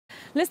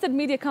Listed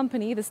media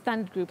company, the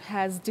Standard Group,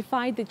 has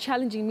defied the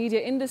challenging media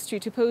industry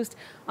to post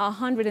a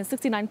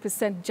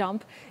 169%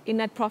 jump in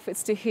net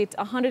profits to hit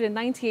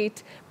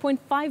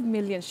 198.5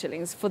 million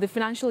shillings for the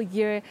financial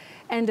year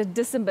ended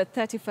December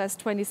 31st,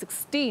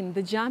 2016.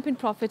 The jump in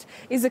profit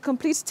is a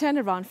complete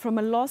turnaround from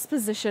a loss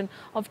position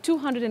of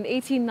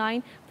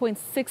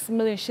 289.6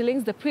 million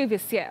shillings the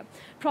previous year.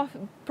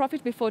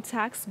 Profit before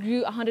tax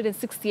grew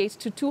 168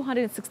 to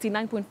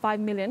 269.5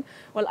 million,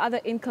 while other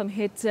income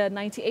hit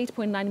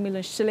 98.9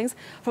 million shillings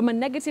from a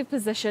negative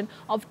position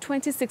of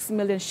 26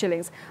 million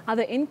shillings.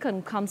 Other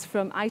income comes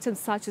from items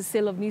such as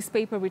sale of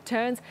newspaper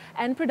returns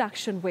and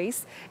production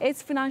waste.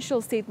 Its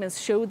financial statements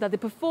show that the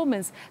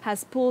performance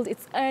has pulled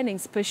its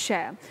earnings per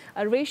share,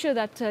 a ratio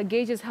that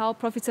gauges how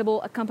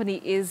profitable a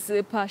company is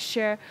per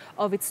share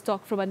of its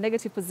stock, from a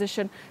negative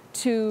position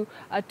to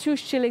 2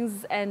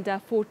 shillings and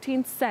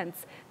 14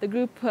 cents. The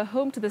group,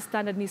 home to the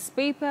Standard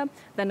newspaper,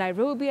 the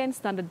Nairobian,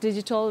 Standard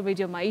Digital,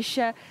 Radio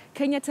Maisha,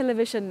 Kenya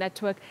Television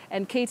Network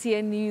and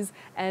KTN News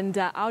and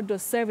Outdoor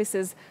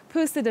Services,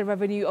 posted a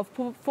revenue of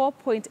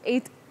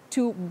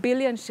 4.82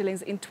 billion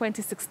shillings in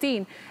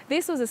 2016.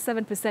 This was a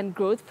 7%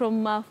 growth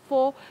from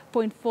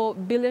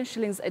 4.4 billion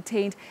shillings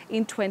attained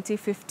in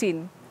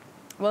 2015.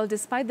 Well,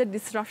 despite the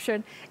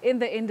disruption in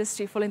the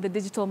industry following the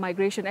digital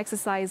migration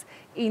exercise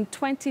in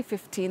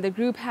 2015, the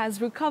group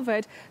has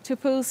recovered to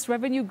post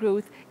revenue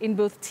growth in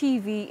both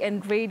TV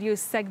and radio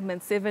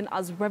segments, even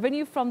as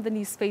revenue from the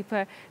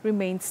newspaper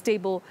remains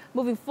stable.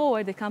 Moving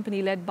forward, the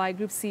company, led by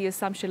Group CEO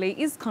Sam Shollei,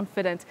 is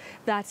confident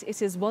that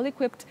it is well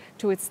equipped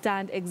to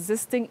withstand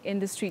existing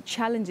industry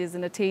challenges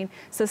and attain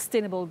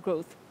sustainable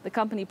growth. The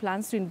company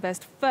plans to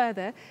invest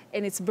further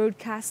in its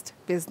broadcast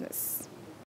business.